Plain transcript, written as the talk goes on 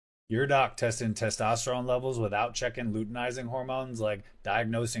Your doc testing testosterone levels without checking luteinizing hormones, like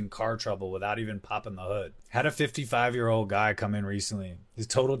diagnosing car trouble without even popping the hood. Had a 55-year-old guy come in recently. His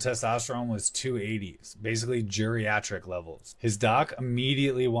total testosterone was 280, basically geriatric levels. His doc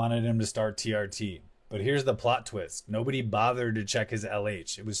immediately wanted him to start TRT. But here's the plot twist. Nobody bothered to check his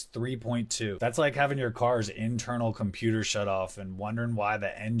LH. It was 3.2. That's like having your car's internal computer shut off and wondering why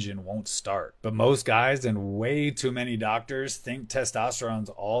the engine won't start. But most guys and way too many doctors think testosterone's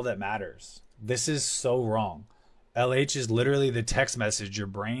all that matters. This is so wrong. LH is literally the text message your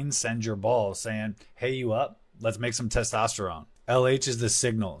brain sends your balls saying, hey, you up? Let's make some testosterone. LH is the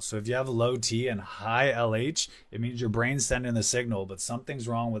signal. So if you have low T and high LH, it means your brain's sending the signal, but something's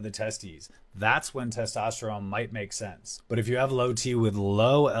wrong with the testes. That's when testosterone might make sense. But if you have low T with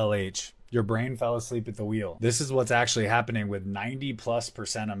low LH, your brain fell asleep at the wheel. This is what's actually happening with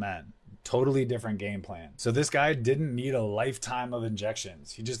 90+% of men. Totally different game plan. So this guy didn't need a lifetime of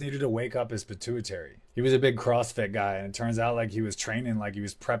injections. He just needed to wake up his pituitary. He was a big CrossFit guy, and it turns out like he was training like he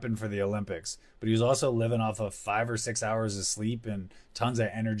was prepping for the Olympics. But he was also living off of 5 or 6 hours of sleep and tons of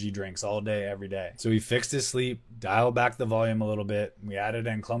energy drinks all day, every day. So he fixed his sleep, dialed back the volume a little bit. We added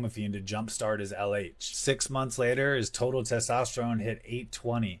enclomiphene to jumpstart his LH. 6 months later, his total testosterone hit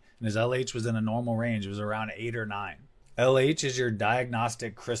 820, and his LH was in a normal range. It was around 8 or 9. LH is your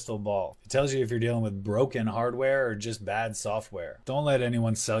diagnostic crystal ball. It tells you if you're dealing with broken hardware or just bad software. Don't let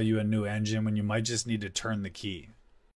anyone sell you a new engine when you might just need to turn the key.